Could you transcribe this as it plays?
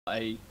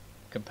a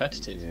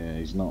competitive. Yeah,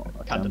 he's not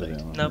a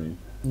candidate. Nope.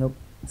 Nope.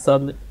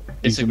 Sadly.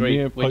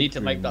 Disagree. We need to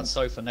make that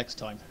so for next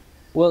time.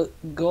 Well,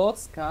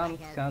 gods can't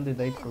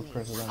candidate for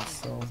president,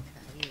 so.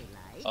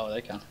 Oh,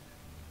 they can.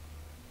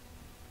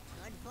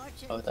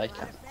 Oh, they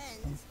can.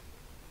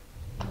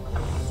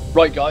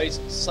 Right, guys,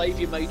 save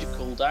your major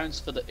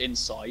cooldowns for the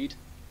inside.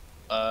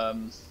 But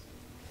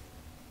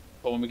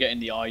when we get in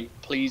the eye,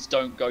 please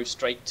don't go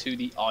straight to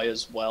the eye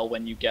as well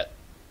when you get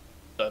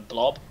the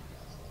blob.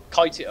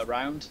 Kite it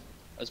around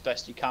as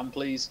best you can,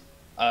 please.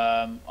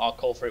 I'll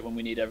call for it when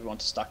we need everyone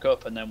to stack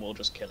up, and then we'll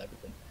just kill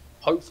everything.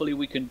 Hopefully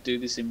we can do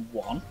this in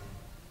one.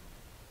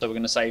 So we're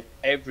going to save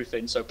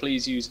everything, so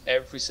please use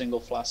every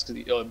single flask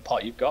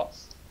pot you've got.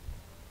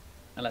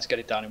 And let's get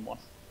it down in one.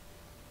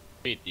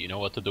 Pete, do you know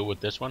what to do with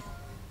this one?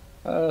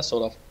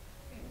 Sort of.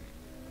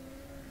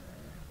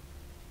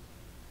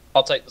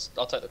 I'll take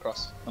the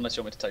cross, unless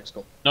you want me to take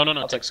skull. No,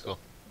 I'll take skull.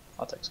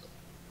 I'll take skull.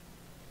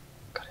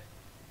 Got it.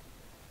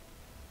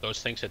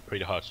 Those things hit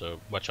pretty hard, so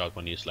watch out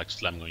when he's like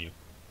slamming on you.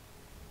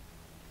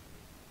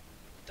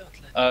 Don't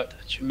let him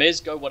touch you.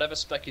 Miz, go whatever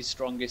spec is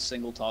strongest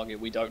single target.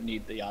 We don't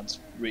need the ads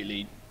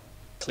really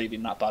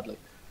cleaving that badly.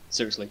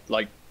 Seriously,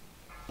 like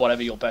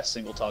whatever your best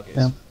single target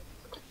is. Yeah.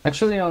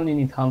 Actually, I only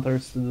need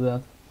hunters to do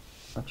that.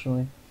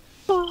 Actually.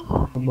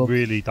 You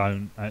really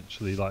don't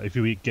actually, like, if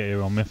you get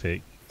here on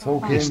Mythic,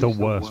 it's the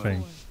worst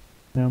thing.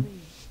 Yeah.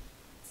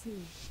 3,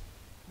 2,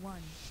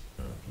 1.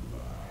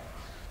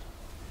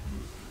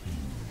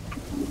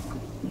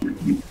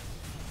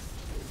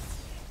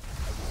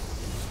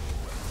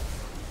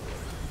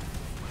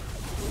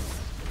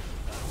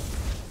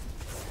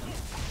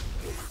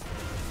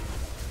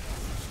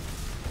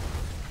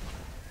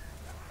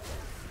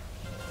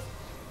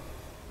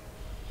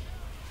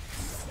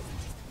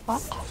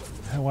 What?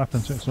 What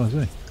happened to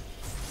XYZ?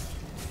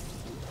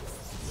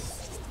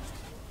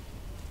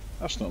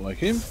 That's not like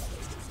him.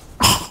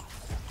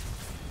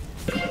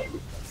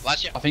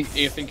 Bless you. I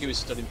think he was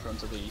stood in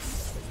front of the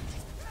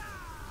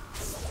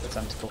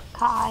tentacle.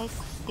 Kite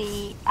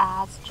the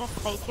ads.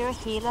 Just wait, you're a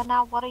healer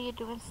now. What are you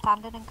doing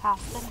standing and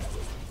casting?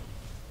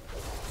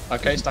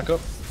 Okay, stack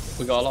up.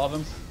 We got a lot of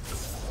them.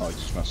 Oh, he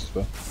just master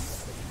spell.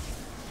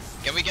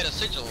 Can we get a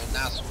sigil on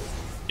Nas?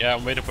 Yeah,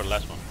 I'm waiting for the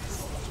last one.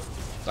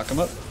 Stack them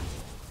up.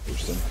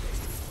 Push them.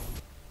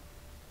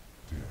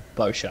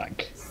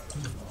 Bowshank.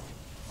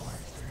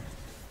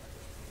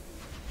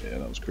 Yeah,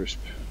 that was crisp.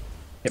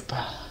 Yep.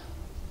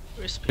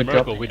 Good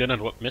job. We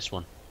didn't miss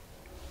one.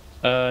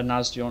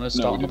 Naz, do you want to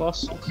start on the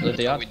boss?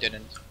 The ad? We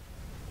didn't.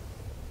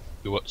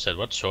 You said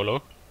what?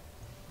 Solo?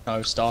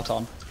 No, start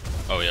on.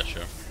 Oh yeah,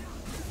 sure.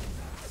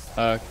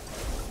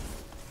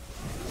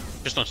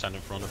 Just don't stand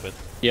in front of it.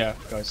 Yeah,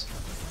 guys.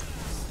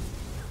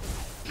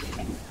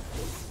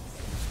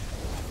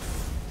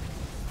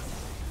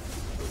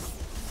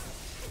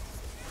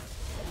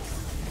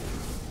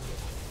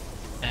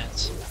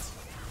 Ants.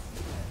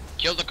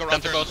 Kill the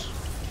corruptors.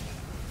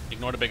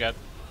 Ignore the big ad.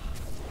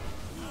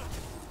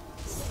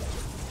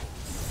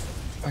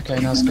 Okay,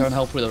 Naz, go and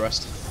help with the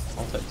rest.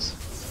 I'll fix.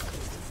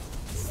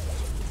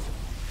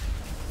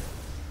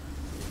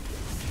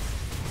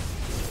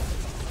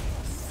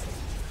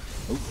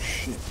 Oh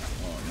shit.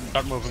 Oh, no.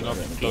 Start moving up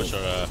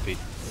closer, Pete.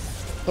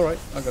 Alright,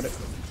 I got it.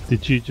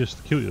 Did you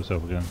just kill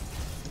yourself again?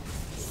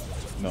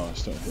 No, I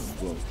started hitting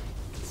the blob.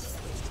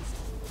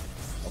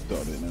 I've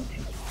dotted it now.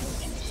 Oh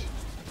jeez.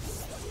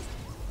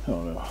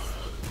 Oh no.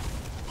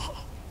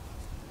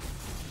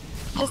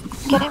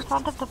 Just get in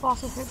front of the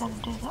boss if you're gonna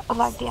do that, or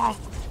like the eye,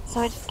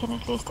 so it can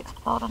at least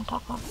explode on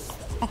top of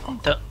it, I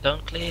think.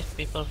 Don't cleave,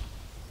 people.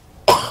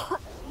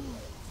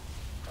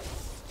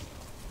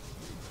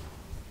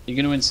 You're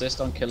going to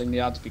insist on killing the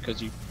ads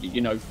because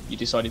you know you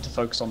decided to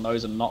focus on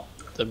those and not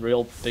the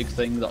real big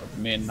thing that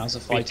me and Naz are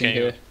fighting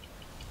here.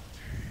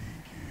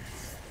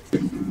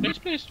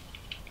 Please.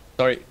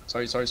 Sorry.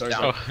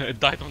 Oh, it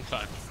died on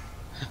time.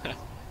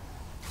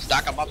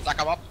 Stack them up. Stack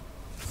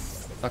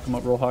them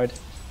up, rawhide.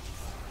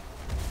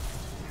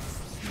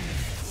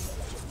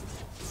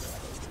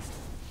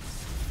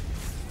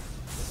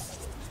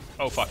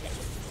 Oh fuck.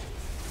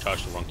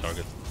 Charged the wrong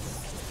target.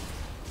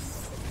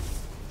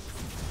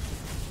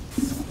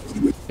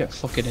 Get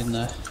fucking in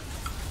there.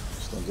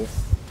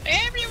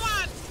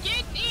 Everyone,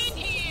 get in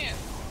here!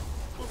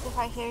 Because if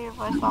I hear your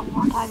voice one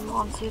more time, you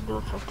won't see you do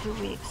it for 2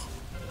 weeks.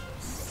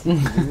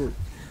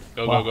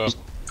 Go.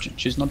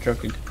 She's not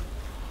joking.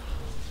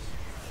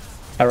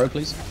 Arrow,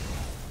 please.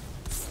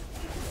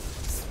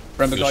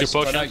 Remember, Use guys, your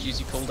spread potion. out, use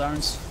your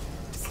cooldowns.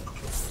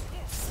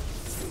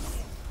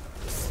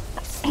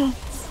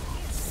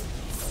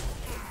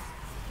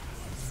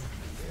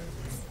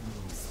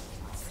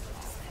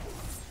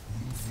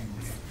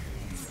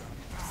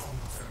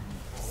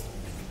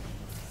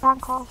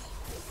 Rank off.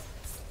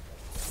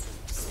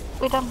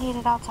 We don't need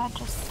it outside,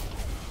 just...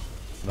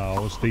 No, I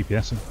was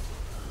DPSing.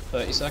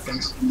 30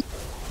 seconds.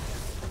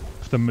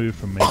 Have to move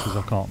from me because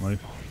I can't move.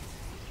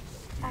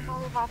 I'll go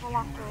revival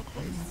after it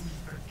hits.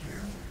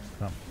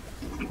 No.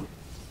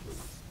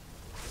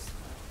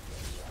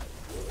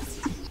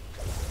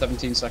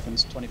 17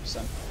 seconds,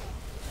 20%.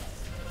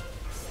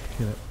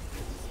 Kill it.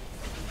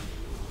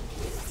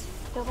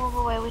 Don't move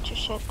away with your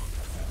shit.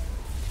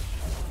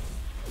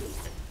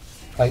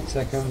 8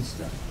 seconds.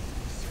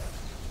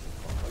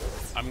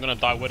 I'm gonna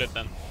die with it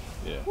then.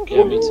 Yeah,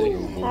 me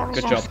too. There we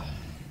Good go. job.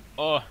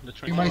 Oh, the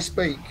trick. You may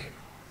speak.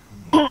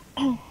 Well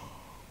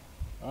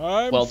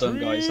done,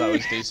 guys. That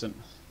was decent.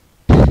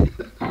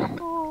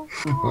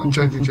 Right,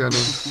 change your channel.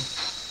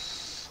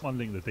 One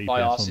link the My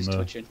DPS arse on is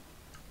twitching.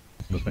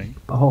 the thing.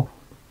 Oh,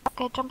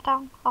 Okay, jump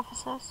down,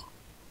 officers.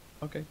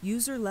 Okay.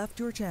 User left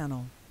your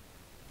channel.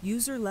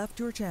 User left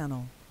your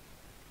channel.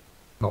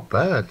 Not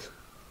bad.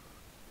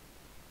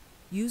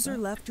 User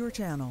left your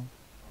channel.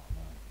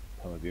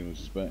 Paladinus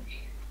is back.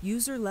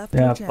 User left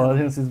yeah, your channel.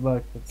 Paladins is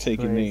back. That's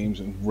Taking crazy. names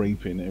and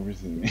raping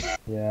everything.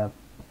 Yeah,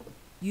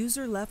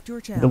 User left your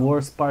the channel.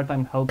 worst part,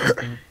 I'm helping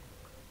him.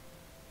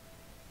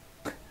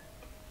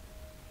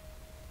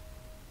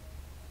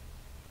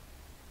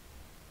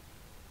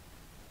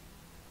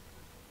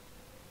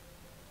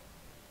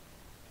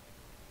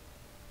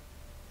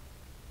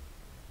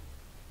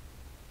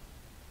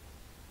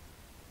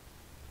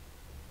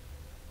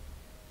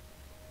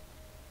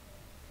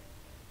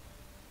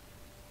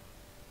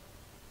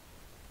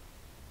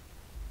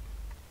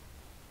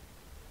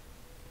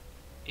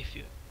 If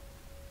you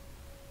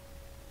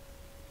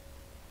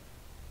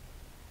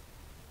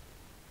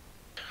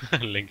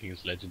Linking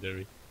is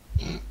legendary.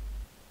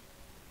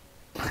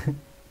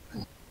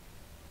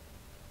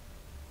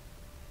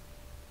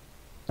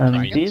 And I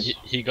mean, these?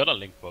 he gotta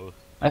link both.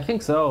 I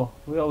think so.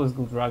 We always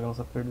go dragons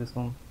after this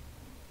one.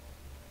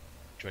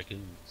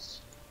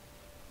 Dragons.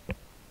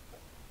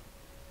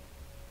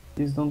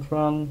 Please don't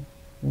run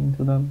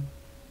into them.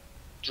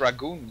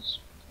 Dragoons.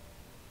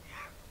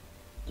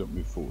 Don't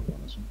move forward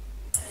on this one.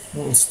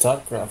 Not in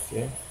StarCraft,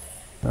 yeah.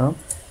 No?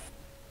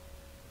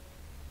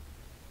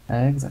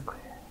 Exactly.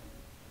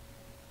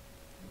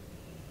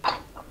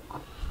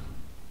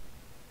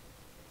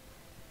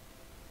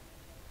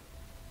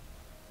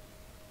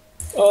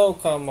 Oh,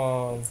 come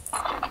on.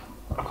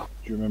 Do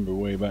you remember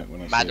way back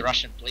when I Mad said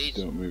Russian, please.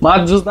 don't move?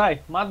 Matt, just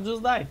die. Matt,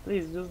 just die.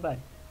 Please, just die.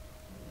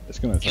 It's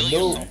gonna Kill take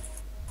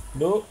yourself. now.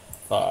 No.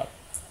 Fuck.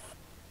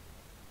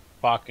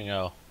 Fucking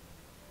hell.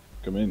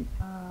 Come in.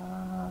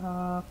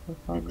 For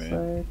fuck's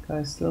man. sake.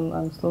 I'm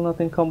still not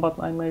in combat.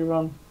 I may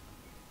run.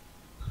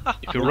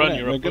 If you run,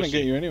 you're They're a gonna pussy.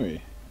 get you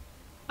anyway.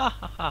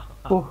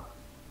 Oh,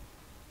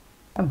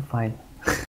 I'm fine.